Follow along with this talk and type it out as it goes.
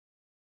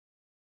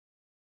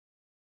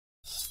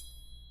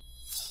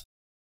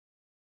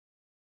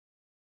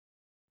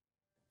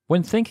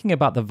When thinking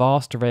about the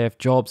vast array of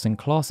jobs and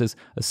classes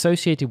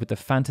associated with the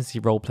fantasy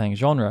role-playing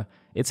genre,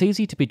 it's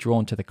easy to be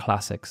drawn to the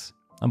classics,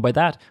 and by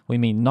that we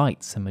mean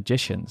knights and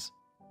magicians.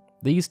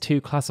 These two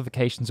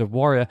classifications of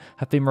warrior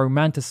have been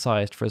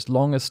romanticised for as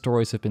long as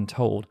stories have been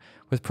told,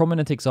 with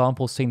prominent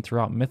examples seen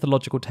throughout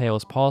mythological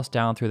tales passed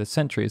down through the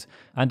centuries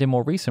and in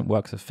more recent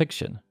works of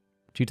fiction.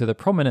 Due to the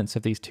prominence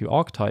of these two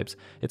archetypes,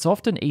 it's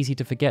often easy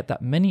to forget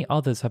that many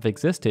others have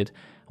existed,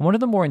 and one of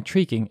the more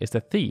intriguing is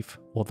the thief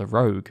or the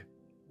rogue.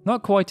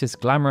 Not quite as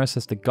glamorous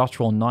as the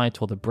guttural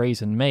knight or the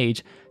brazen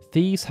mage,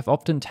 thieves have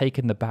often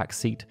taken the back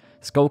seat,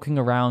 skulking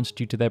around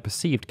due to their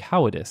perceived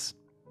cowardice.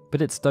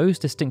 But it's those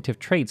distinctive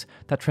traits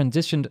that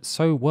transitioned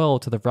so well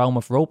to the realm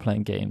of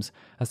role-playing games,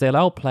 as they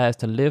allow players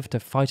to live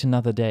to fight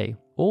another day,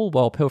 all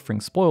while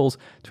pilfering spoils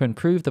to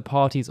improve the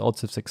party's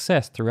odds of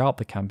success throughout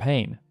the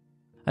campaign.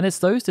 And it's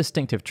those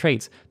distinctive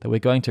traits that we're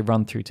going to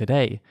run through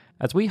today,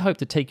 as we hope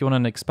to take you on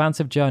an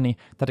expansive journey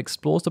that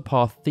explores the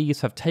path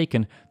thieves have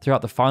taken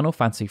throughout the Final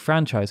Fantasy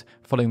franchise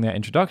following their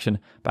introduction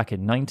back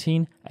in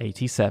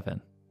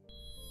 1987.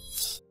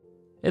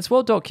 It's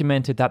well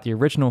documented that the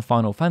original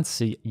Final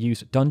Fantasy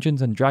used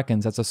Dungeons and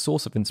Dragons as a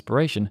source of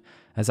inspiration,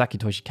 as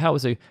Akitoshi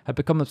Kawazu had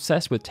become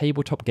obsessed with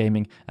tabletop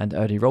gaming and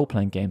early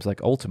role-playing games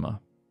like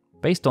Ultima.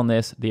 Based on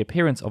this, the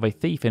appearance of a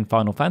thief in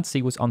Final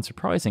Fantasy was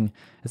unsurprising,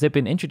 as it had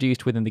been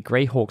introduced within the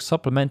Greyhawk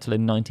supplemental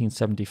in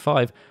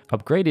 1975,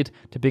 upgraded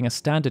to being a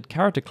standard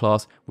character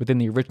class within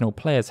the original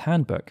player's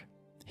handbook.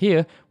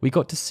 Here, we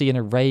got to see an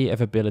array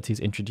of abilities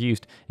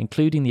introduced,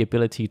 including the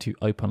ability to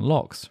open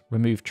locks,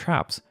 remove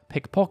traps,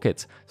 pick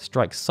pockets,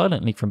 strike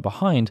silently from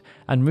behind,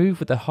 and move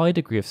with a high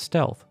degree of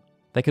stealth.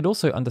 They could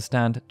also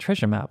understand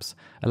treasure maps,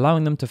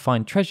 allowing them to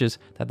find treasures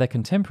that their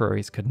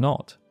contemporaries could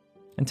not.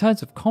 In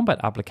terms of combat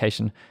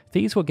application,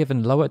 these were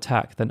given lower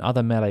attack than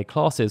other melee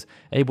classes,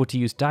 able to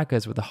use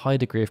daggers with a high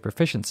degree of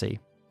proficiency,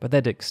 but their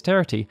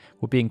dexterity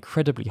would be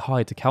incredibly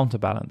high to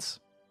counterbalance.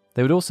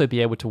 They would also be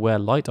able to wear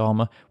light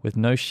armor with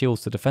no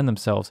shields to defend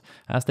themselves,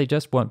 as they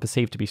just weren't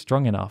perceived to be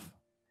strong enough.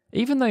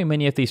 Even though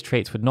many of these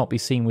traits would not be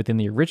seen within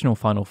the original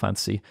Final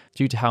Fantasy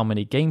due to how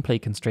many gameplay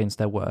constraints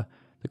there were,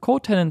 the core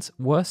tenets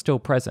were still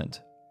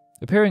present.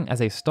 Appearing as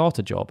a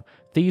starter job,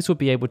 thieves would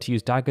be able to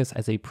use daggers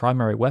as a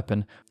primary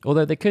weapon,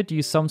 although they could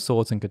use some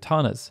swords and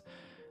katanas.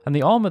 And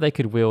the armor they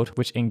could wield,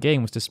 which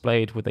in-game was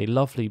displayed with a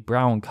lovely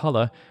brown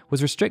colour,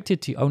 was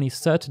restricted to only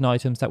certain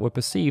items that were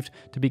perceived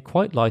to be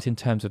quite light in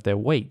terms of their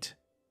weight.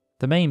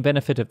 The main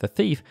benefit of the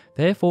thief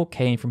therefore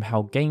came from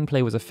how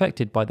gameplay was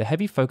affected by the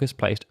heavy focus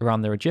placed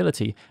around their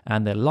agility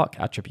and their luck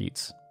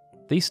attributes.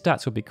 These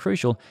stats would be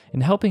crucial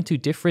in helping to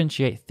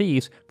differentiate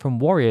thieves from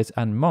warriors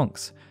and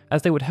monks,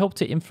 as they would help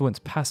to influence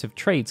passive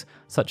traits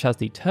such as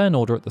the turn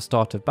order at the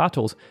start of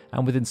battles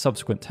and within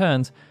subsequent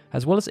turns,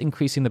 as well as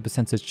increasing the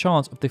percentage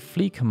chance of the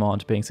flee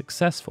command being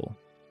successful.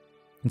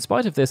 In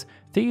spite of this,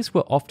 thieves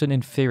were often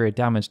inferior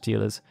damage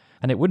dealers,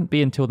 and it wouldn't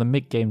be until the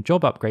mid-game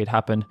job upgrade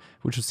happened,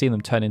 which would see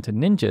them turn into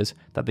ninjas,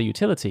 that the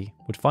utility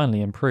would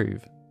finally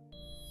improve.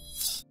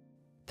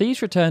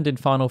 Thieves returned in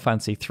Final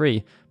Fantasy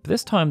III, but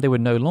this time they were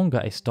no longer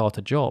a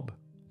starter job.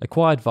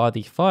 Acquired via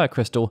the Fire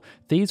Crystal,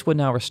 thieves were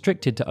now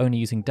restricted to only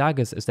using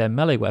daggers as their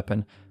melee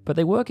weapon, but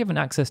they were given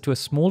access to a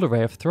small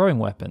array of throwing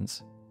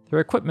weapons. Their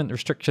equipment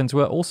restrictions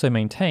were also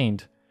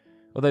maintained,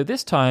 although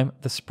this time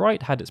the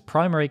sprite had its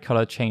primary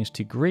colour changed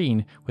to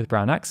green with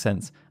brown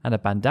accents, and a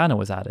bandana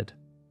was added.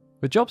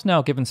 With jobs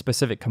now given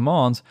specific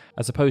commands,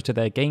 as opposed to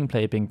their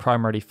gameplay being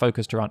primarily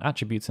focused around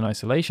attributes in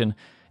isolation,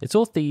 it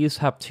saw thieves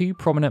have two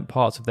prominent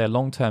parts of their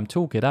long-term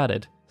toolkit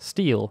added: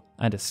 steal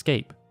and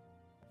escape.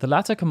 The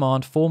latter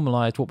command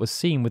formalised what was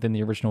seen within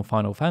the original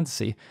Final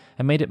Fantasy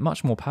and made it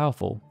much more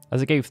powerful,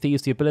 as it gave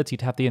thieves the ability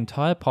to have the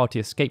entire party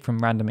escape from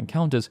random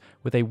encounters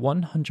with a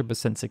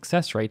 100%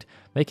 success rate,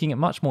 making it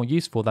much more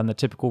useful than the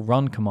typical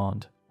run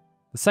command.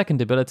 The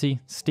second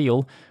ability,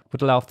 steal,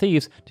 would allow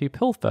thieves to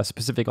pilfer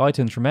specific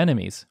items from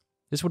enemies.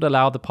 This would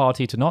allow the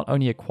party to not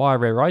only acquire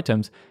rare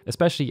items,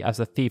 especially as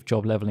the thief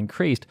job level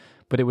increased,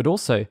 but it would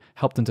also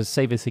help them to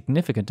save a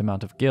significant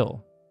amount of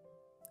gil.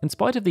 In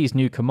spite of these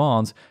new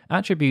commands,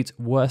 attributes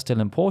were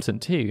still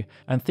important too,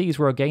 and thieves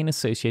were again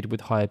associated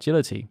with high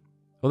agility.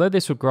 Although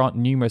this would grant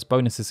numerous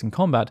bonuses in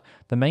combat,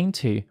 the main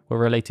two were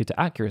related to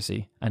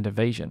accuracy and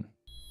evasion.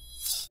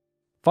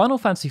 Final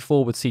Fantasy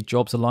IV would see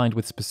jobs aligned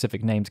with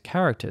specific named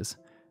characters,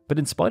 but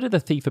in spite of the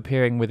thief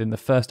appearing within the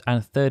first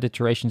and third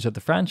iterations of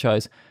the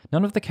franchise,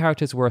 none of the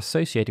characters were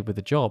associated with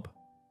the job.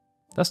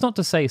 That's not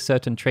to say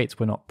certain traits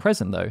were not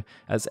present though,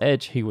 as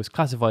Edge, who was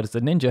classified as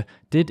the ninja,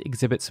 did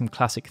exhibit some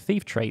classic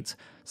thief traits,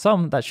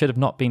 some that should have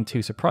not been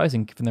too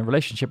surprising given the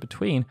relationship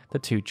between the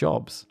two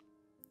jobs.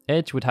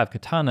 Edge would have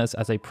katanas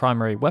as a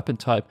primary weapon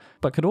type,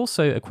 but could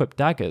also equip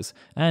daggers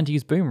and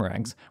use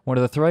boomerangs, one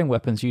of the throwing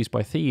weapons used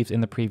by thieves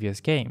in the previous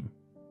game.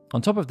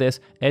 On top of this,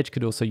 Edge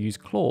could also use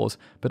claws,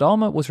 but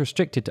armor was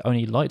restricted to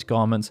only light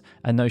garments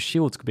and no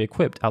shields could be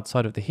equipped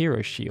outside of the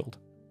hero's shield.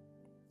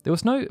 There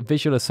was no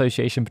visual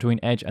association between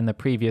Edge and the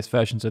previous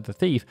versions of the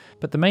Thief,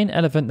 but the main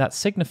element that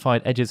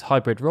signified Edge's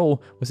hybrid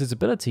role was his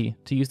ability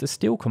to use the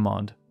Steal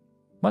command.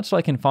 Much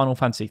like in Final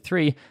Fantasy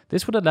III,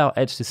 this would allow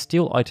Edge to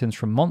steal items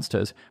from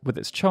monsters, with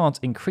its chance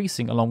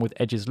increasing along with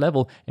Edge's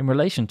level in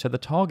relation to the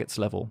target's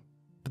level.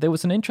 But there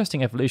was an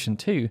interesting evolution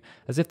too,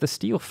 as if the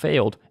steal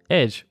failed,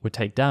 Edge would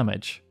take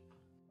damage.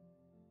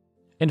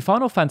 In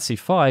Final Fantasy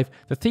V,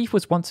 the Thief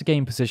was once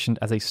again positioned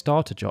as a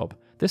starter job,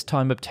 this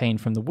time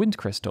obtained from the Wind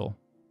Crystal.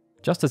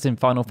 Just as in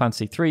Final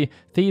Fantasy III,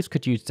 Thieves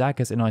could use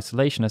daggers in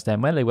isolation as their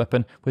melee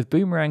weapon, with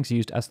boomerangs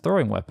used as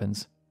throwing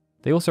weapons.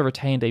 They also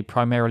retained a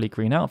primarily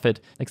green outfit,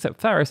 except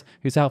Faris,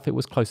 whose outfit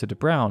was closer to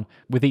brown,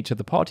 with each of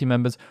the party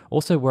members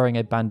also wearing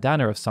a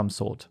bandana of some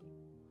sort.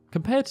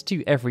 Compared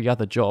to every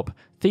other job,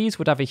 Thieves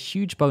would have a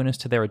huge bonus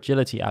to their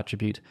agility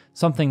attribute,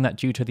 something that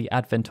due to the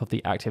advent of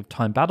the active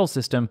time battle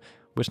system,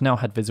 which now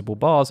had visible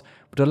bars,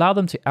 would allow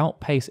them to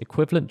outpace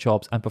equivalent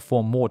jobs and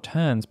perform more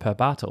turns per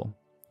battle.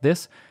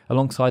 This,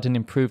 alongside an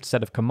improved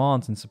set of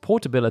commands and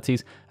support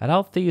abilities,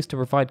 allowed Thieves to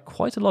provide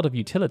quite a lot of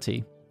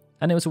utility.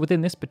 And it was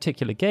within this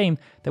particular game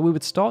that we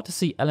would start to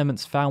see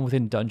elements found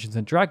within Dungeons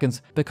 &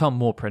 Dragons become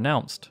more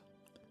pronounced.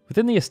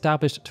 Within the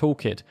established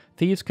toolkit,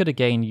 Thieves could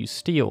again use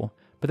Steal,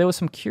 but there were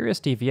some curious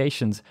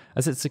deviations,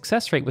 as its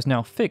success rate was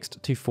now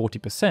fixed to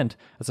 40%,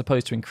 as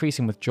opposed to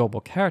increasing with job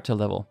or character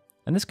level,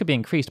 and this could be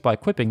increased by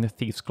equipping the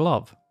Thief's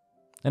Glove.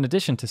 In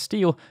addition to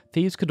Steal,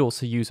 Thieves could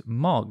also use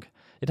Mug.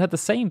 It had the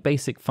same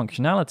basic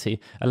functionality,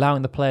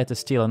 allowing the player to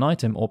steal an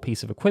item or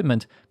piece of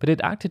equipment, but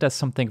it acted as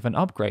something of an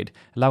upgrade,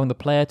 allowing the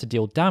player to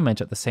deal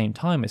damage at the same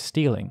time as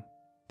stealing.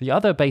 The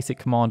other basic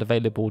command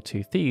available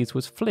to Thieves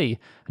was Flee,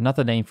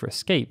 another name for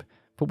escape,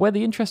 but where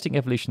the interesting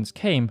evolutions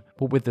came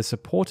were with the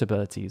support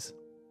abilities.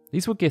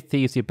 These would give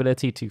Thieves the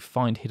ability to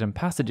find hidden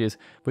passages,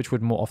 which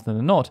would more often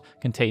than not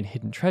contain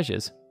hidden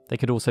treasures. They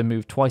could also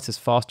move twice as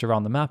fast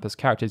around the map as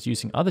characters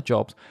using other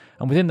jobs,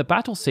 and within the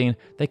battle scene,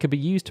 they could be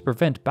used to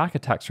prevent back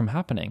attacks from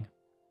happening.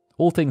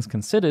 All things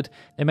considered,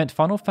 it meant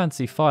Final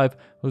Fantasy V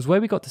was where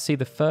we got to see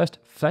the first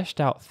fleshed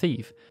out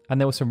thief,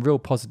 and there were some real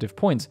positive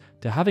points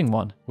to having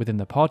one within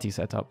the party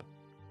setup.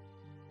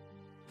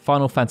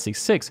 Final Fantasy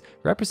VI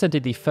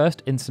represented the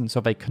first instance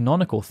of a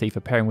canonical thief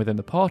appearing within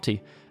the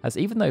party, as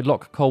even though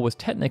Locke Cole was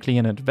technically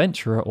an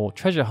adventurer or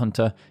treasure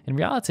hunter, in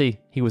reality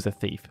he was a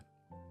thief.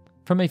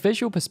 From a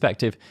visual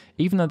perspective,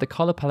 even though the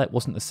colour palette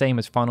wasn't the same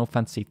as Final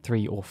Fantasy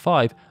III or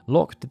V,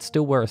 Locke did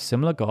still wear a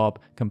similar garb,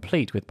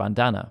 complete with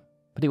bandana.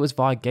 But it was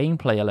via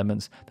gameplay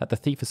elements that the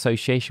thief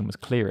association was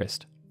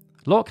clearest.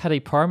 Locke had a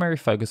primary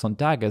focus on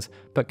daggers,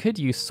 but could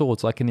use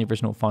swords like in the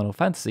original Final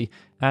Fantasy,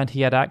 and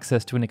he had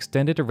access to an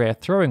extended array of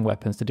throwing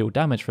weapons to deal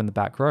damage from the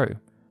back row.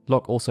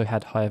 Locke also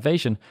had high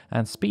evasion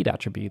and speed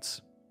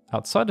attributes.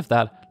 Outside of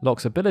that,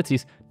 Locke's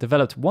abilities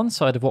developed one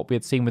side of what we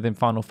had seen within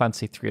Final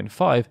Fantasy III and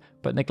V,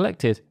 but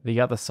neglected the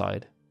other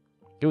side.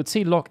 It would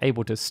see Locke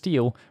able to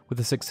steal, with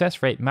the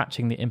success rate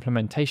matching the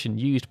implementation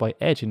used by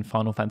Edge in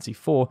Final Fantasy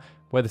IV,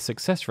 where the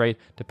success rate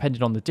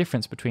depended on the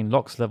difference between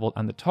Locke's level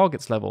and the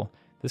target's level.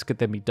 This could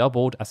then be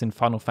doubled, as in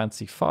Final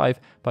Fantasy V,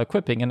 by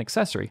equipping an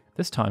accessory,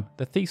 this time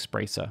the Thief's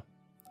Bracer.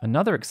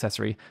 Another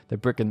accessory, the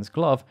Brigand's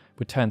Glove,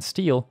 would turn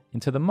Steal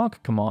into the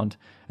Mug command,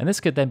 and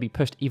this could then be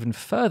pushed even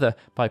further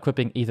by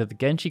equipping either the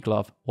Genji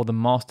Glove or the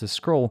Master's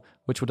Scroll,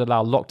 which would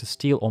allow Locke to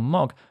steal or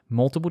mug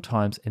multiple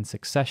times in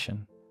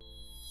succession.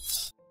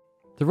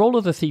 The role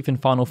of the thief in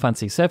Final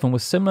Fantasy VII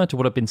was similar to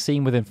what had been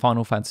seen within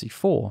Final Fantasy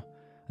IV,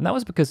 and that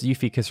was because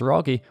Yuffie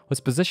Kisaragi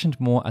was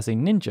positioned more as a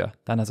ninja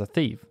than as a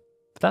thief.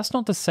 But that's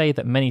not to say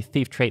that many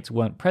thief traits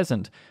weren't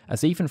present,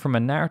 as even from a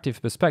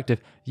narrative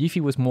perspective, Yuffie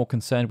was more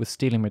concerned with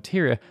stealing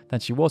materia than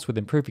she was with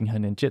improving her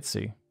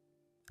ninjutsu.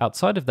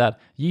 Outside of that,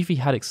 Yuffie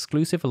had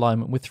exclusive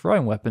alignment with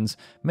throwing weapons,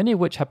 many of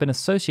which had been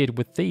associated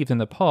with thieves in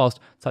the past,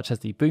 such as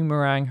the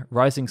Boomerang,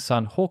 Rising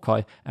Sun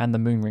Hawkeye, and the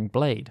Moonring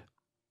Blade.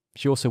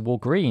 She also wore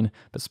green,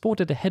 but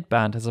sported a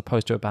headband as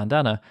opposed to a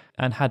bandana,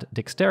 and had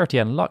dexterity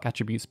and luck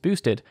attributes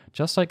boosted,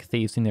 just like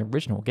thieves in the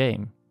original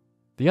game.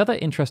 The other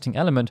interesting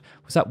element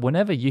was that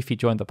whenever Yuffie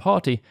joined the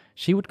party,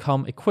 she would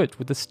come equipped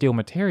with the steel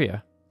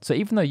materia, so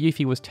even though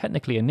Yuffie was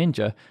technically a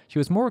ninja, she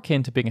was more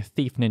akin to being a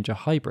thief-ninja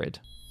hybrid.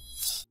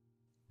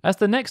 As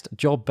the next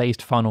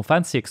job-based Final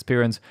Fantasy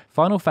experience,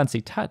 Final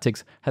Fantasy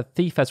Tactics had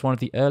Thief as one of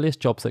the earliest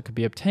jobs that could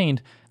be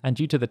obtained, and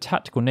due to the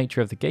tactical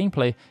nature of the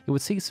gameplay, it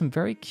would see some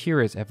very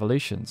curious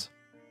evolutions.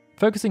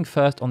 Focusing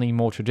first on the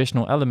more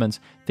traditional elements,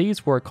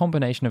 these were a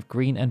combination of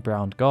green and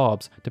brown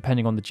garbs,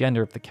 depending on the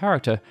gender of the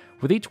character,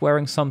 with each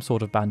wearing some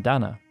sort of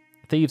bandana.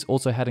 Thieves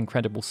also had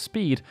incredible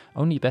speed,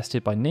 only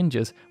bested by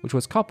ninjas, which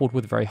was coupled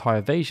with very high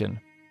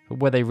evasion, but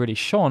where they really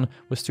shone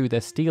was through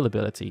their steal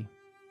ability.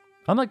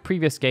 Unlike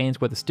previous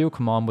games where the steal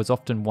command was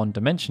often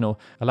one-dimensional,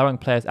 allowing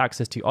players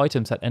access to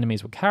items that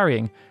enemies were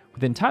carrying,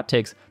 within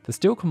Tactics, the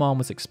steal command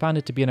was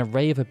expanded to be an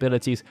array of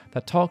abilities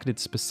that targeted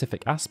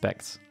specific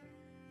aspects.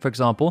 For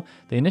example,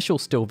 the initial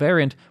steal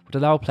variant would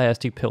allow players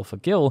to pilfer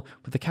gil,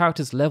 with the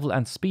character's level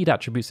and speed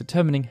attributes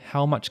determining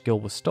how much gil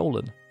was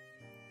stolen.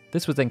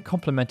 This was then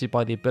complemented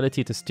by the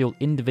ability to steal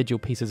individual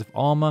pieces of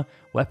armor,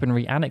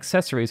 weaponry, and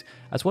accessories,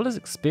 as well as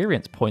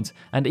experience points,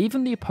 and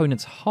even the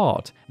opponent's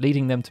heart,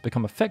 leading them to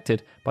become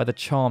affected by the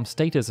charm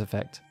status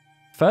effect.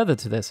 Further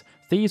to this,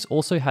 Thieves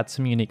also had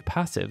some unique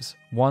passives,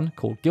 one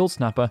called Guild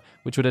Snapper,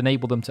 which would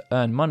enable them to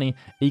earn money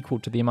equal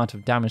to the amount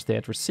of damage they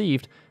had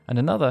received, and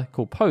another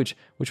called Poach,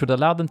 which would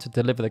allow them to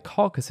deliver the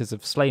carcasses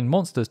of slain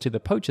monsters to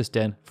the Poacher's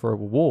Den for a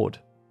reward.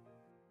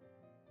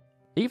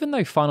 Even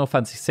though Final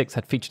Fantasy VI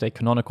had featured a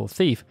canonical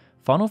thief,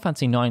 Final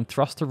Fantasy IX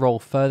thrust the role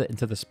further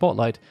into the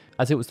spotlight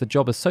as it was the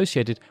job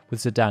associated with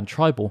Zidane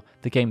Tribal,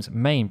 the game's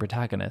main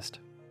protagonist.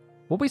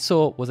 What we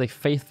saw was a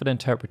faithful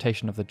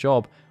interpretation of the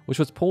job, which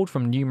was pulled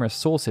from numerous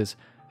sources.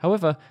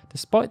 However,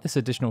 despite this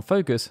additional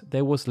focus,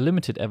 there was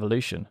limited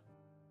evolution.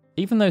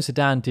 Even though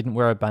Zidane didn't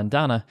wear a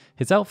bandana,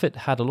 his outfit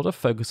had a lot of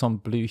focus on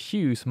blue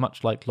hues,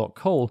 much like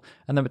Locke,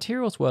 and the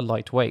materials were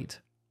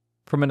lightweight.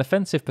 From an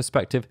offensive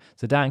perspective,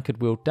 Zidane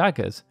could wield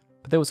daggers,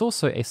 but there was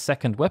also a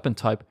second weapon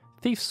type,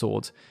 Thief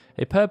Swords,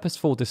 a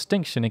purposeful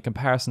distinction in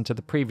comparison to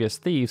the previous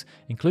thieves,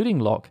 including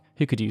Locke,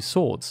 who could use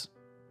swords.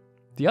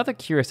 The other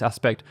curious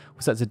aspect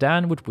was that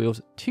Zidane would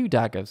wield 2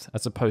 daggers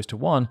as opposed to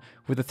 1,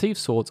 with the Thief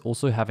Swords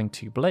also having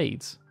 2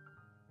 blades.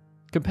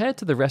 Compared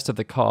to the rest of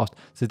the cast,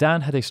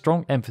 Zidane had a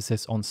strong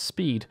emphasis on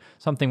speed,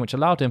 something which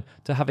allowed him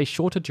to have a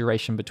shorter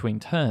duration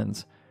between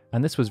turns,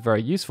 and this was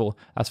very useful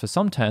as for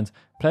some turns,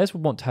 players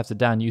would want to have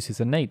Zidane use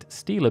his innate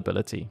steal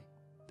ability.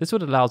 This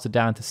would allow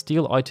Zidane to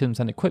steal items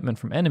and equipment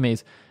from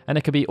enemies, and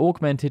it could be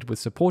augmented with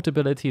support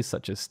abilities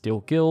such as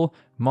Steal Gill,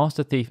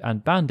 Master Thief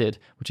and Bandit,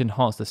 which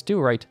enhanced the steal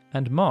rate,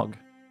 and Mug.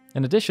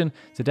 In addition,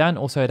 Zidane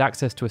also had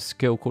access to a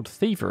skill called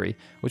Thievery,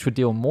 which would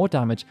deal more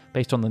damage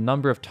based on the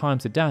number of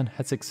times Zidane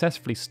had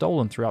successfully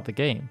stolen throughout the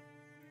game.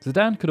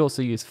 Zidane could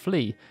also use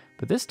Flee,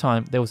 but this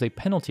time there was a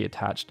penalty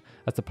attached,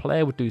 as the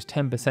player would lose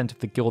 10% of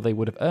the gil they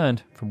would have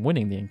earned from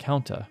winning the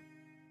encounter.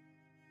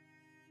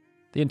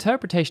 The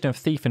interpretation of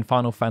Thief in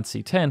Final Fantasy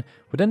X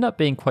would end up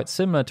being quite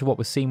similar to what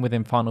was seen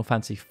within Final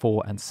Fantasy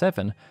IV and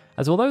VII,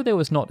 as although there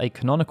was not a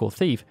canonical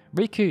thief,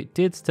 Riku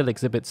did still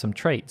exhibit some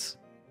traits.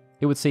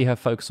 It would see her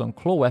focus on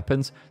claw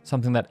weapons,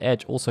 something that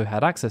Edge also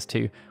had access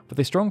to, with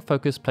a strong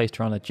focus placed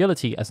around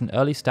agility as an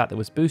early stat that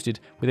was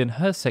boosted within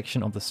her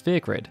section of the sphere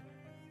grid.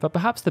 But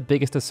perhaps the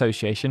biggest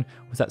association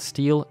was that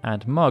Steel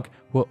and Mug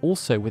were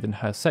also within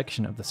her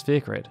section of the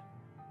sphere grid.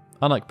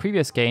 Unlike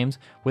previous games,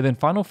 within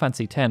Final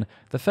Fantasy X,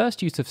 the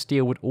first use of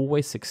Steel would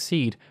always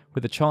succeed,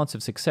 with the chance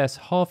of success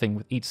halving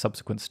with each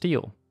subsequent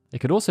steal. It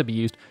could also be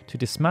used to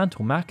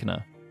dismantle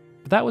Machina.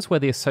 But that was where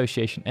the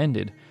association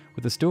ended,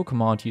 with the Steel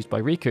command used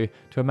by Riku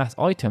to amass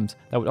items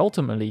that would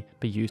ultimately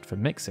be used for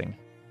mixing.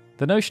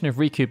 The notion of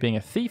Riku being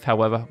a thief,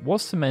 however,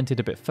 was cemented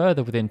a bit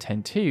further within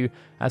X-2,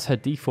 as her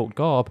default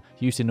garb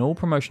used in all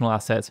promotional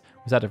assets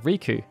was that of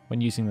Riku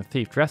when using the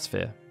Thief Dress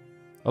Sphere.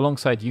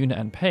 Alongside Yuna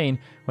and Pain,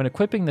 when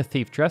equipping the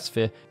Thief Dress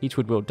Sphere, each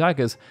would wield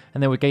daggers,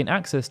 and they would gain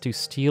access to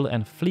Steal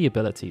and Flee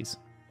abilities.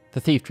 The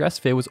Thief Dress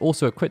Sphere was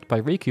also equipped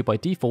by Riku by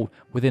default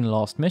within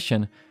Last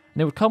Mission,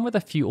 and it would come with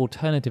a few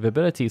alternative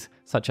abilities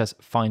such as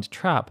Find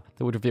Trap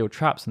that would reveal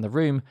traps in the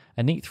room,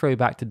 a neat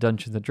throwback to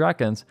Dungeons &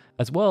 Dragons,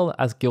 as well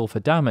as Gill for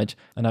damage,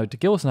 an ode to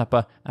Gill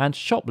Snapper, and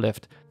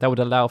Shoplift that would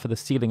allow for the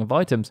stealing of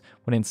items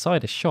when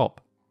inside a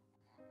shop.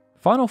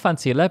 Final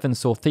Fantasy XI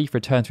saw Thief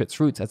return to its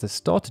roots as a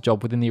starter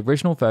job within the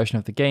original version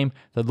of the game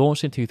that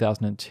launched in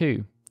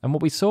 2002, and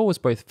what we saw was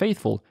both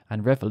faithful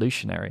and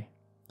revolutionary.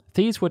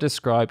 Thieves were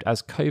described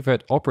as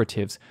covert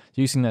operatives,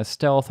 using their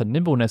stealth and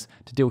nimbleness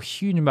to deal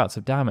huge amounts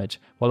of damage,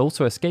 while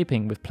also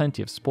escaping with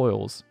plenty of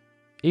spoils.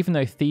 Even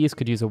though thieves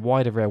could use a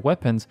wide array of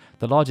weapons,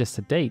 the largest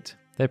to date,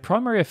 their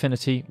primary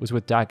affinity was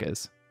with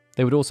daggers.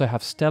 They would also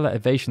have stellar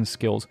evasion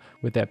skills,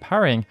 with their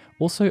parrying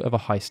also of a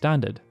high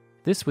standard.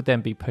 This would then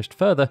be pushed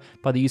further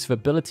by the use of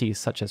abilities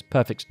such as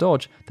Perfect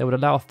Dodge that would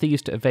allow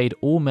thieves to evade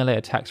all melee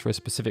attacks for a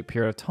specific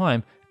period of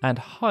time, and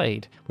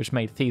Hide, which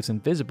made thieves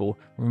invisible,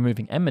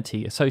 removing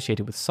enmity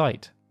associated with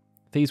sight.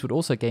 Thieves would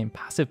also gain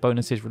passive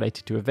bonuses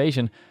related to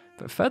evasion,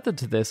 but further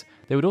to this,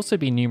 there would also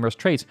be numerous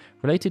traits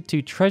related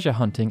to treasure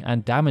hunting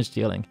and damage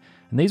dealing,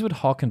 and these would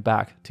harken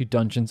back to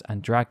Dungeons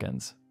and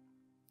Dragons.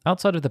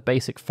 Outside of the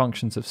basic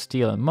functions of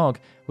Steel and Mug,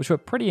 which were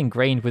pretty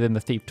ingrained within the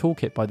Thief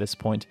toolkit by this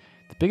point,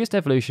 the biggest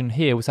evolution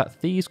here was that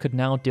thieves could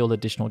now deal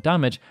additional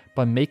damage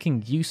by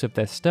making use of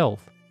their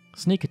stealth.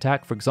 Sneak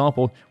Attack, for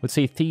example, would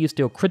see thieves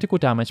deal critical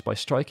damage by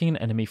striking an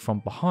enemy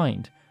from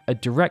behind, a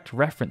direct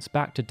reference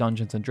back to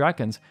Dungeons &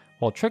 Dragons,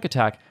 while Trick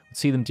Attack would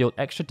see them deal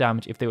extra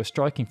damage if they were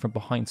striking from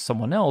behind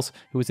someone else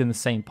who was in the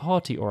same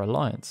party or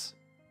alliance.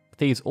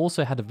 Thieves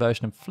also had a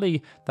version of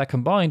Flee that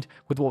combined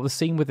with what was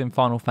seen within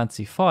Final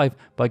Fantasy V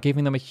by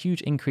giving them a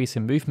huge increase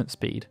in movement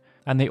speed,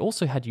 and they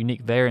also had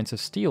unique variants of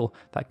Steal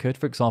that could,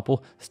 for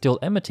example, steal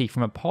enmity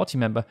from a party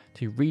member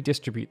to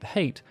redistribute the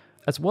hate,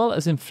 as well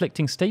as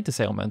inflicting status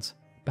ailments.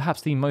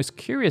 Perhaps the most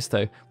curious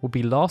though would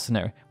be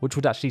Larcenary, which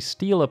would actually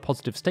steal a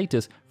positive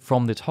status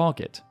from the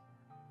target.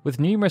 With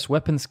numerous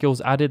weapon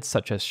skills added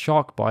such as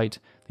Shark Bite,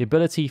 the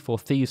ability for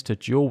thieves to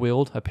dual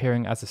wield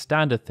appearing as a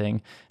standard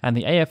thing, and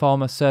the AF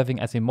armor serving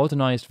as a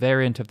modernized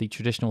variant of the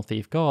traditional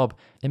thief garb,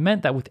 it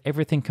meant that with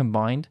everything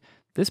combined,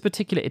 This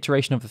particular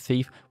iteration of the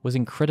Thief was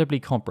incredibly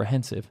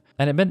comprehensive,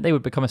 and it meant they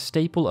would become a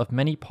staple of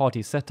many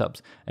party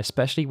setups,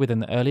 especially within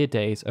the earlier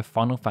days of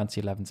Final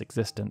Fantasy XI's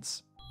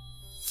existence.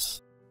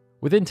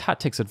 Within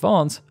Tactics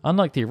Advance,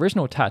 unlike the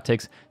original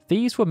Tactics,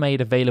 Thieves were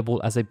made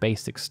available as a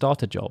basic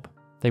starter job.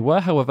 They were,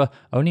 however,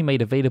 only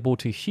made available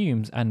to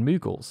Humes and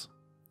Moogles.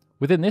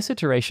 Within this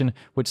iteration,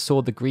 which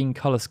saw the green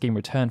colour scheme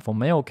return for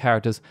male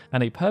characters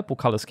and a purple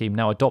colour scheme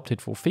now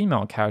adopted for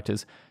female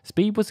characters,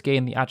 speed was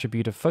gained the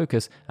attribute of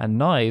focus, and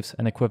knives,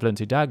 an equivalent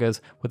to daggers,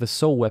 were the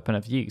sole weapon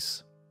of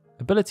use.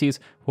 Abilities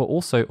were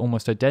also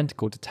almost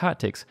identical to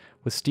Tactics,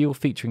 with steel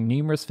featuring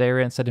numerous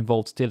variants that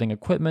involved stealing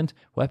equipment,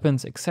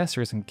 weapons,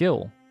 accessories and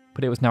gil,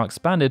 but it was now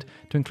expanded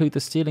to include the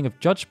stealing of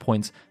judge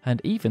points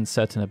and even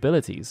certain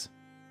abilities.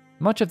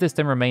 Much of this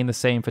then remained the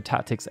same for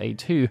Tactics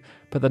A2,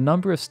 but the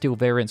number of steel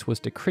variants was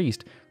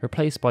decreased,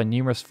 replaced by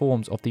numerous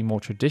forms of the more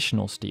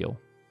traditional steel.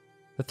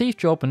 The Thief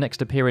job would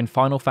next appear in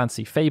Final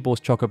Fantasy Fable's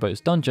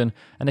Chocobo's Dungeon,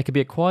 and it could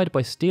be acquired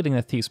by stealing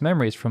the Thief's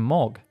memories from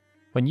Mog.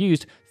 When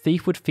used,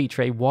 Thief would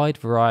feature a wide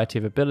variety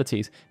of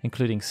abilities,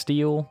 including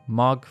Steal,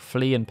 Mug,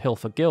 Flee and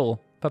Pilfer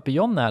Gil, but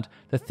beyond that,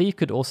 the Thief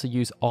could also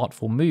use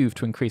Artful Move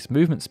to increase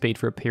movement speed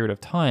for a period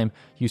of time,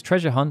 use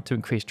Treasure Hunt to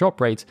increase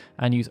drop rates,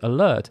 and use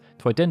Alert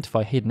to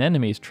identify hidden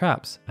enemies,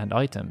 traps, and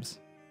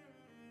items.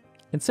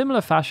 In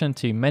similar fashion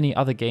to many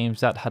other games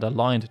that had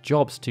aligned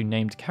jobs to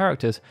named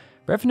characters,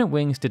 Revenant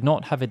Wings did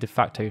not have a de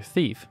facto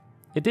Thief.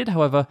 It did,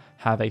 however,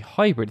 have a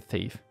hybrid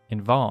Thief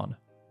in Varn.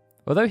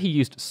 Although he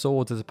used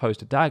swords as opposed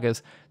to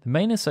daggers, the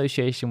main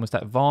association was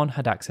that Varn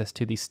had access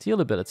to the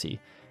Steal ability,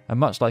 and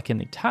much like in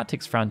the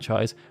Tactics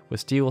franchise, where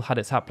Steal had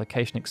its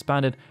application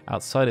expanded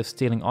outside of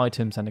stealing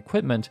items and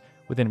equipment,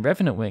 within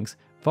Revenant Wings,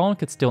 Varn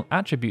could steal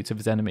attributes of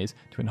his enemies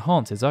to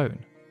enhance his own.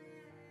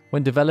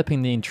 When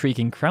developing the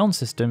intriguing crown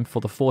system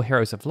for the 4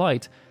 Heroes of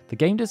Light, the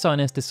game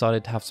designers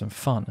decided to have some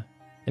fun.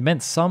 It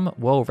meant some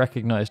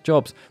well-recognised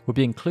jobs would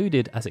be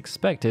included as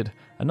expected,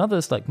 and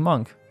others like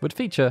Monk would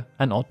feature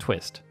an odd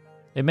twist.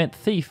 It meant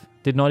Thief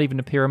did not even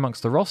appear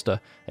amongst the roster,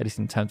 at least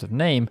in terms of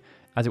name,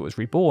 as it was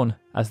reborn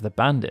as the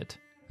Bandit.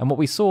 And what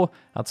we saw,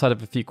 outside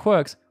of a few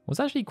quirks, was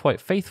actually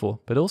quite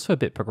faithful, but also a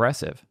bit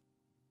progressive.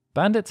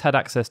 Bandits had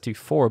access to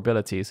 4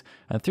 abilities,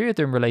 and 3 of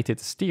them related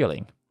to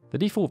stealing. The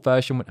default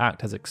version would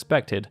act as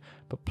expected,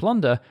 but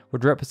Plunder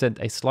would represent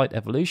a slight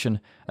evolution,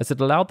 as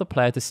it allowed the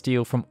player to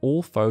steal from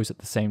all foes at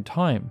the same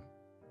time.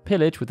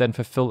 Pillage would then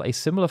fulfill a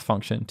similar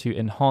function to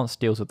enhance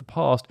steals of the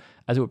past,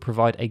 as it would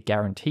provide a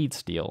guaranteed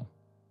steal.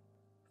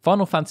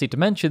 Final Fantasy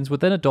Dimensions would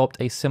then adopt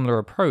a similar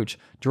approach,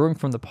 drawing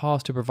from the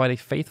past to provide a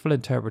faithful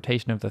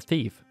interpretation of the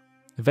Thief.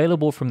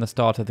 Available from the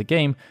start of the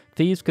game,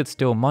 thieves could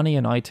steal money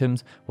and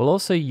items while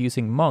also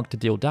using Mug to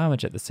deal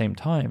damage at the same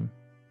time.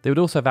 They would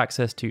also have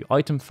access to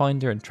Item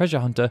Finder and Treasure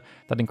Hunter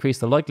that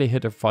increased the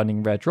likelihood of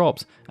finding rare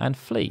drops, and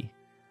Flee.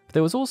 But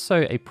there was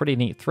also a pretty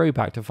neat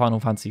throwback to Final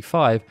Fantasy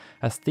V,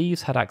 as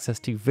thieves had access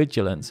to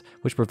Vigilance,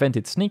 which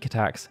prevented sneak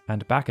attacks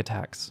and back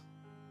attacks.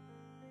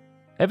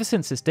 Ever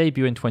since its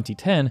debut in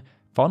 2010,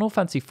 Final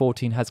Fantasy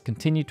XIV has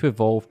continued to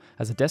evolve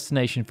as a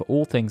destination for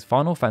all things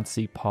Final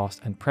Fantasy past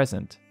and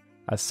present.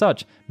 As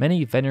such,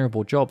 many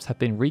venerable jobs have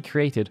been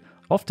recreated,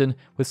 often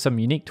with some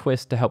unique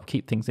twists to help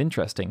keep things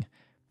interesting.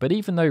 But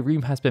even though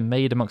room has been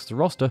made amongst the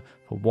roster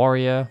for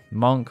Warrior,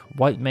 Monk,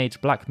 White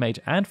Mage, Black Mage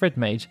and Red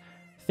Mage,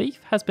 Thief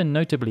has been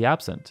notably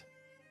absent.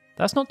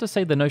 That's not to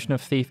say the notion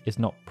of Thief is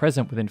not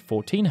present within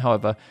 14,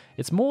 however,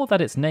 it's more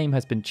that its name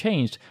has been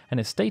changed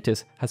and its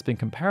status has been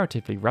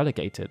comparatively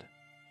relegated.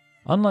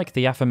 Unlike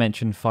the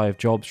aforementioned 5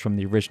 jobs from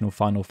the original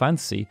Final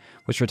Fantasy,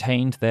 which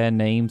retained their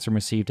names and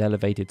received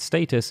elevated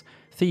status,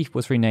 Thief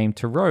was renamed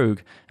to Rogue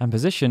and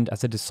positioned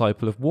as a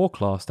disciple of War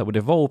class that would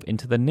evolve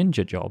into the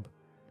Ninja job.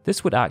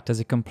 This would act as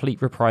a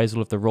complete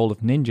reprisal of the role of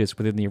ninjas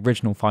within the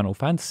original Final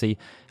Fantasy,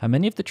 and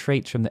many of the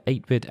traits from the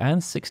 8-bit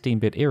and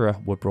 16-bit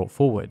era were brought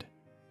forward.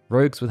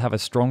 Rogues would have a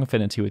strong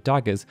affinity with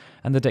daggers,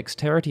 and the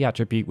dexterity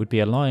attribute would be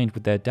aligned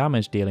with their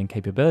damage dealing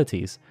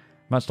capabilities.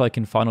 Much like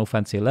in Final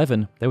Fantasy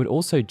XI, they would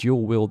also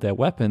dual-wield their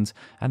weapons,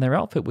 and their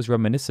outfit was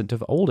reminiscent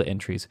of older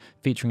entries,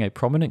 featuring a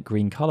prominent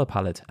green colour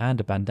palette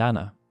and a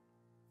bandana.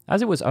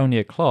 As it was only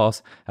a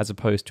class, as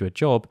opposed to a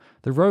job,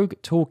 the Rogue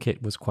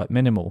toolkit was quite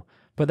minimal,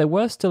 but there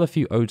were still a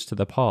few odes to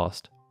the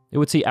past. It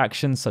would see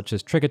actions such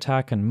as Trick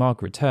Attack and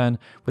Mug return,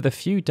 with a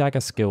few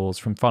dagger skills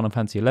from Final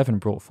Fantasy XI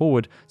brought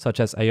forward, such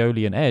as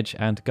Aeolian Edge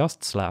and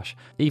Gust Slash,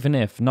 even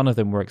if none of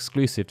them were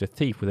exclusive to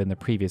Thief within the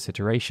previous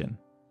iteration.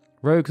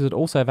 Rogues would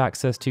also have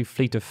access to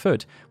Fleet of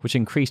Foot, which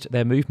increased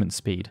their movement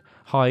speed,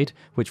 Hide,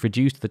 which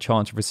reduced the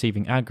chance of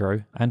receiving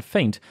aggro, and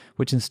Feint,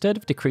 which instead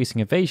of decreasing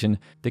evasion,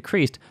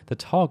 decreased the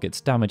target's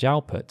damage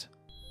output.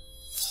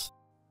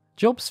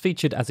 Jobs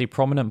featured as a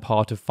prominent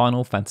part of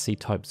Final Fantasy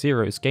Type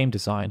 0's game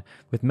design,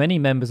 with many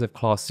members of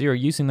Class 0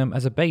 using them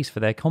as a base for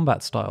their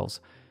combat styles.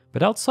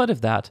 But outside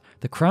of that,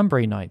 the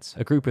Cranberry Knights,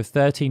 a group of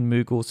 13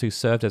 Moogles who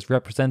served as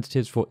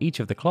representatives for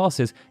each of the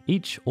classes,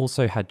 each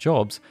also had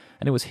jobs,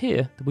 and it was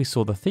here that we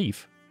saw the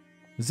Thief.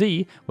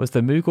 Z was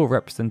the Moogle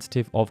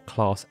representative of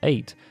Class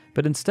 8,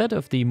 but instead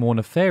of the more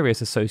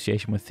nefarious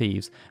association with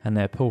thieves and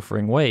their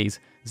pilfering ways,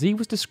 Z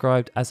was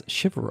described as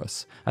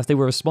chivalrous, as they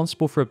were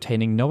responsible for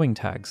obtaining knowing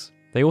tags.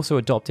 They also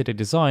adopted a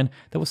design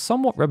that was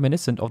somewhat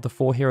reminiscent of the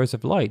 4 Heroes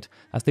of Light,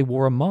 as they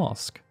wore a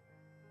mask.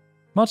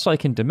 Much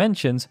like in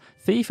Dimensions,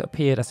 Thief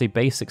appeared as a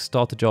basic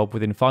starter job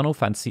within Final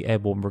Fantasy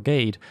Airborne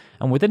Brigade,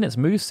 and within its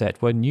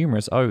moveset were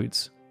numerous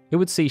odes. It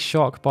would see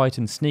Shark Bite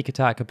and Sneak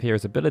Attack appear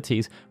as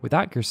abilities, with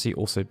accuracy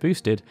also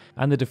boosted,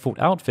 and the default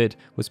outfit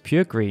was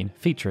pure green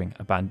featuring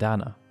a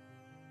bandana.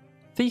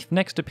 Thief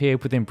next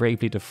appeared within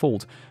Bravely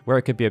Default, where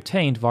it could be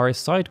obtained via a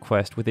side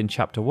quest within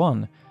Chapter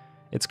 1.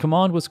 Its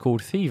command was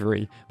called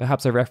Thievery,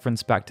 perhaps a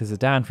reference back to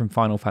Zidane from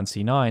Final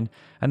Fantasy IX,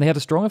 and they had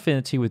a strong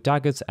affinity with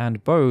daggers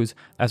and bows,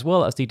 as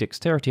well as the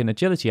dexterity and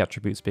agility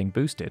attributes being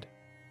boosted.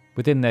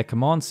 Within their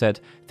command set,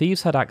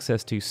 Thieves had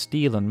access to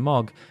Steal and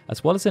Mug,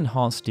 as well as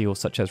enhanced steals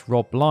such as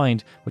Rob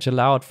Blind, which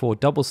allowed for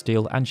Double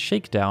Steal, and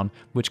Shakedown,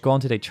 which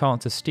granted a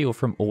chance to steal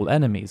from all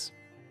enemies.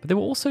 But there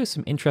were also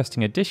some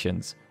interesting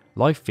additions.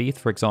 Life Thief,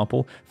 for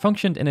example,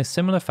 functioned in a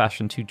similar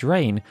fashion to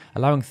Drain,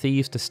 allowing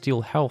thieves to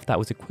steal health that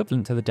was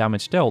equivalent to the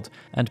damage dealt,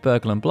 and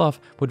Burgle and Bluff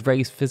would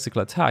raise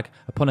physical attack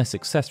upon a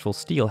successful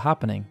steal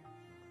happening.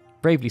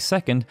 Bravely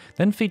Second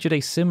then featured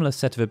a similar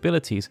set of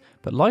abilities,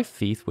 but Life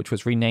Thief, which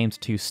was renamed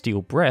to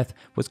Steal Breath,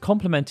 was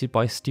complemented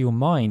by Steal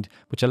Mind,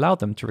 which allowed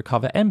them to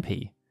recover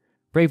MP.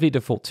 Bravely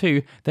Default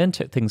 2 then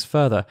took things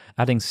further,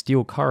 adding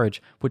Steal Courage,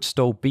 which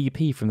stole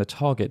BP from the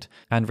target,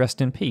 and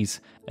Rest in Peace,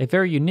 a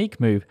very unique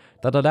move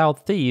that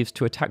allowed thieves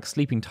to attack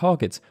sleeping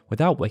targets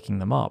without waking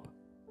them up.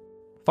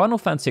 Final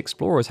Fantasy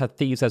Explorers had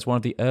thieves as one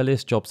of the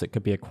earliest jobs that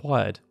could be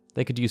acquired.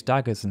 They could use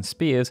daggers and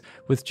spears,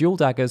 with dual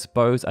daggers,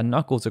 bows and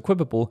knuckles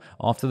equipable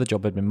after the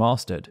job had been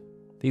mastered.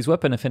 These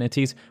weapon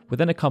affinities were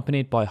then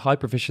accompanied by high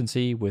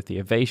proficiency with the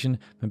evasion,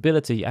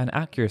 mobility and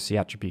accuracy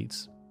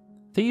attributes.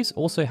 Thieves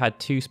also had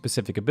 2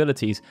 specific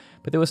abilities,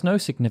 but there was no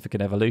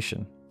significant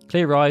evolution.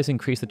 Clear Eyes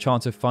increased the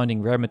chance of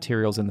finding rare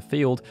materials in the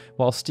field,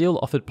 while Steal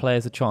offered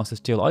players a chance to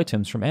steal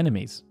items from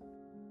enemies.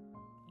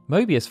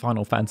 Mobius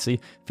Final Fantasy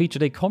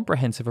featured a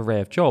comprehensive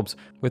array of jobs,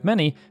 with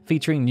many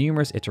featuring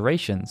numerous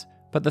iterations,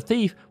 but the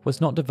Thief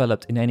was not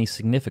developed in any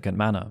significant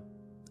manner.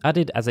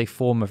 Added as a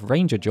form of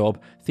Ranger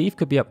job, Thief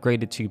could be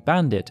upgraded to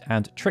Bandit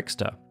and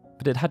Trickster,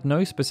 but it had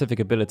no specific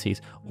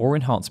abilities or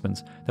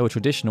enhancements that were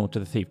traditional to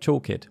the Thief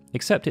toolkit,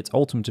 except its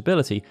ultimate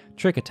ability,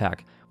 Trick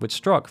Attack, which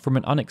struck from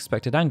an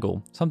unexpected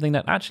angle, something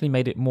that actually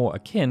made it more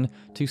akin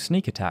to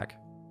Sneak Attack.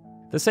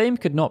 The same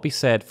could not be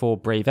said for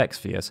Brave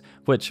Exvius,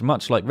 which,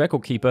 much like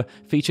Record Keeper,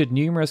 featured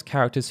numerous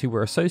characters who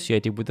were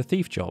associated with the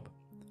Thief job.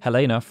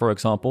 Helena, for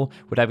example,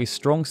 would have a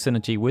strong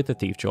synergy with the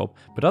Thief job,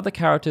 but other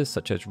characters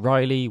such as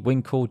Riley,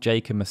 Winkle,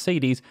 Jake and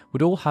Mercedes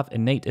would all have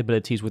innate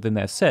abilities within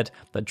their set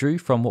that drew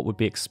from what would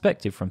be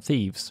expected from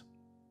Thieves.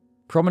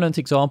 Prominent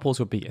examples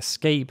would be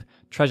Escape,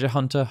 Treasure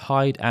Hunter,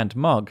 Hide and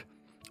Mug.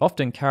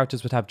 Often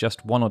characters would have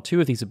just 1 or 2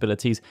 of these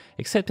abilities,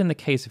 except in the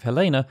case of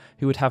Helena,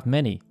 who would have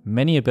many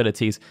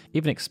abilities,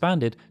 even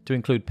expanded to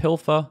include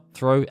Pilfer,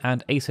 Throw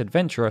and Ace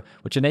Adventurer,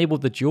 which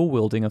enabled the dual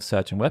wielding of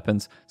certain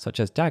weapons, such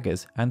as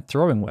daggers and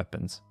throwing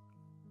weapons.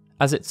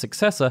 As its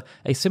successor,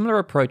 a similar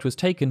approach was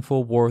taken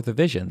for War of the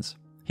Visions.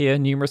 Here,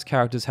 numerous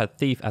characters had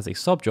Thief as a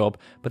sub-job,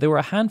 but there were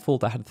a handful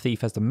that had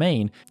Thief as the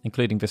main,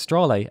 including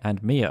Vistrale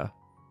and Mia.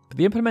 But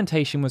the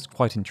implementation was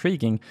quite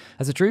intriguing,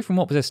 as it drew from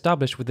what was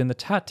established within the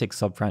Tactics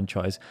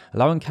sub-franchise,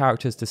 allowing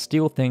characters to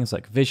steal things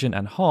like Vision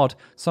and Heart,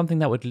 something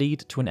that would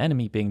lead to an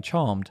enemy being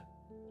charmed.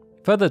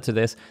 Further to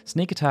this,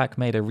 Sneak Attack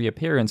made a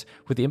reappearance,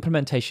 with the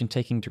implementation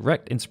taking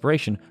direct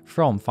inspiration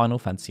from Final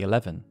Fantasy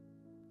XI.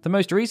 The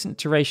most recent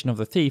iteration of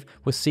the Thief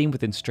was seen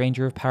within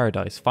Stranger of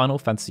Paradise Final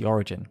Fantasy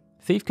Origin.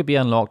 Thief could be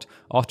unlocked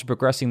after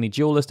progressing the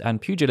Duelist and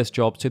Pugilist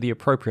jobs to the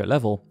appropriate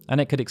level, and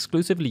it could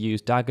exclusively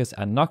use daggers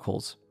and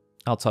knuckles.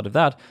 Outside of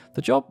that,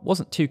 the job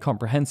wasn't too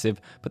comprehensive,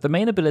 but the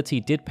main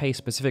ability did pay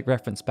specific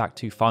reference back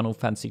to Final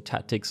Fantasy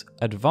Tactics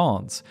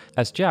Advance,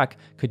 as Jack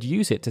could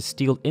use it to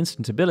steal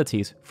instant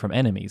abilities from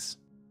enemies.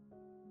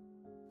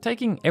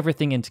 Taking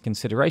everything into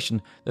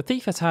consideration, the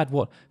Thief has had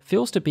what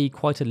feels to be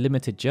quite a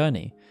limited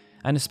journey,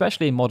 and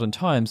especially in modern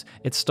times,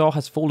 its star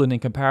has fallen in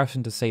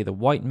comparison to, say, the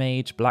White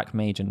Mage, Black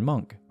Mage and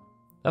Monk.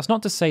 That's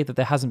not to say that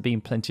there hasn't been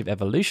plenty of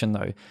evolution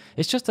though,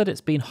 it's just that it's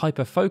been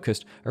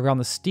hyper-focused around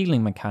the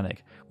stealing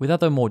mechanic, with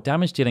other more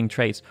damage-dealing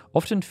traits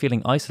often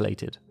feeling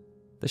isolated.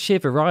 The sheer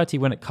variety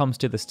when it comes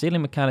to the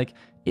stealing mechanic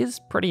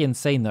is pretty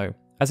insane though,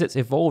 as it's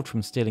evolved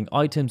from stealing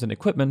items and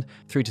equipment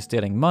through to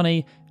stealing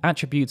money,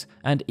 attributes,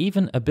 and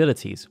even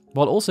abilities,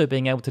 while also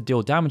being able to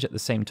deal damage at the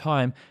same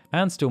time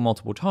and steal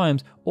multiple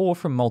times or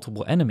from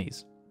multiple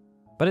enemies.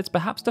 But it's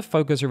perhaps the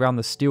focus around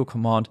the steal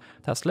command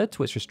that's led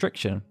to its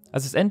restriction,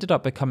 as it's ended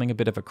up becoming a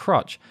bit of a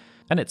crutch,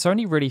 and it's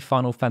only really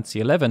Final Fantasy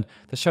XI that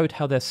showed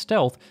how their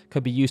stealth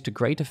could be used to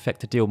great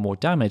effect to deal more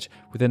damage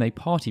within a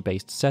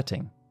party-based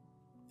setting.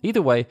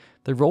 Either way,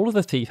 the role of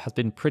the Thief has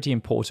been pretty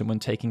important when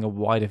taking a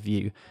wider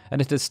view, and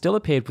it has still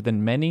appeared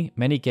within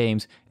many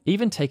games,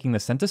 even taking the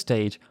centre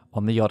stage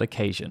on the odd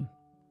occasion.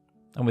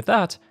 And with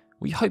that,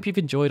 We hope you've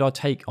enjoyed our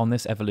take on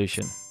this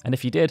evolution, and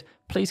if you did,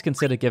 please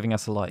consider giving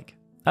us a like.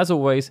 As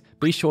always,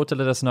 be sure to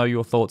let us know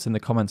your thoughts in the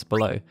comments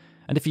below,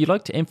 and if you'd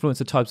like to influence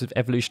the types of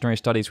evolutionary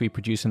studies we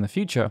produce in the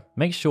future,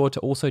 make sure to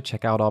also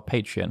check out our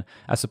Patreon,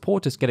 as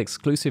supporters get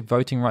exclusive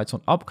voting rights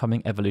on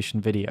upcoming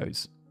evolution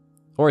videos.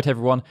 Alright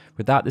everyone,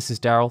 with that, this is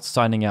Daryl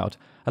signing out.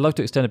 I'd like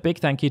to extend a big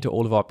thank you to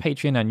all of our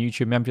Patreon and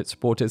YouTube membership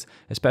supporters,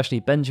 especially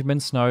Benjamin,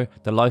 Snow,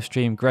 the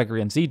livestream,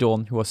 Gregory and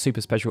Zidane, who are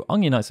super special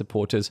Onion Knight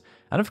supporters,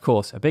 and of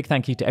course, a big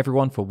thank you to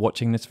everyone for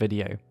watching this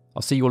video.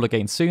 I'll see you all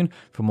again soon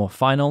for more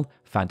Final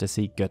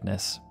Fantasy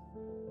goodness.